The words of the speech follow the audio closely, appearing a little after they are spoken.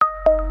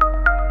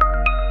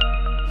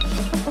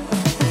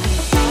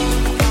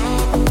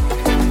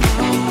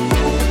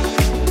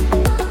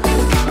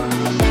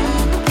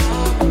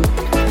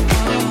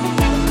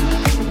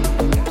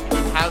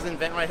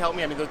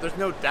there's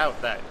no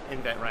doubt that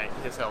InventRight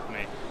has helped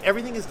me.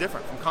 Everything is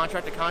different from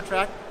contract to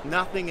contract.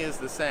 Nothing is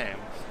the same.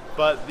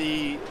 But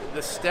the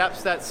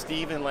steps that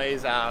Steven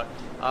lays out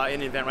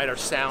in InventRight are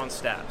sound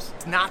steps.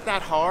 It's not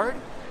that hard,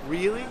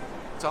 really.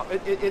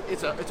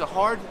 It's a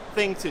hard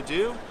thing to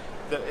do.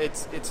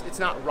 It's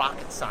not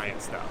rocket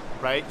science, though,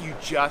 right? You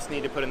just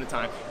need to put in the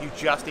time. You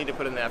just need to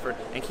put in the effort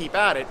and keep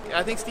at it.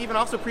 I think Steven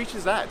also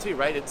preaches that too,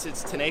 right?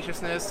 It's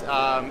tenaciousness,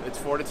 it's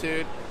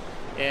fortitude,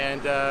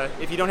 and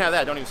if you don't have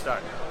that, don't even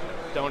start.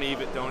 Don't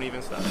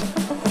even start.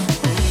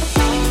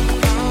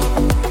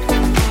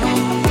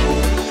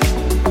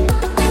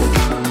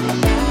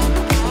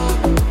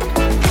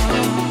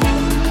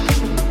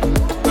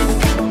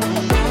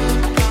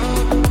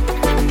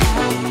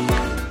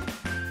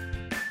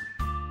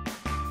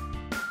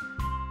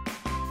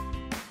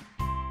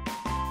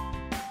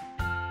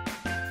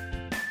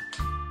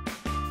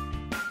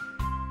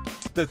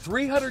 The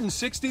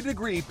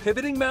 360-degree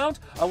pivoting mount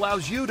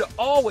allows you to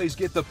always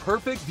get the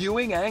perfect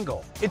viewing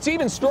angle. It's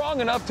even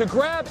strong enough to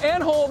grab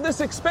and hold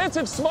this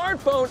expensive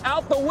smartphone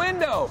out the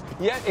window,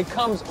 yet it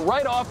comes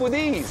right off with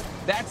ease.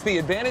 That's the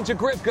advantage of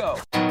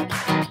GripGo.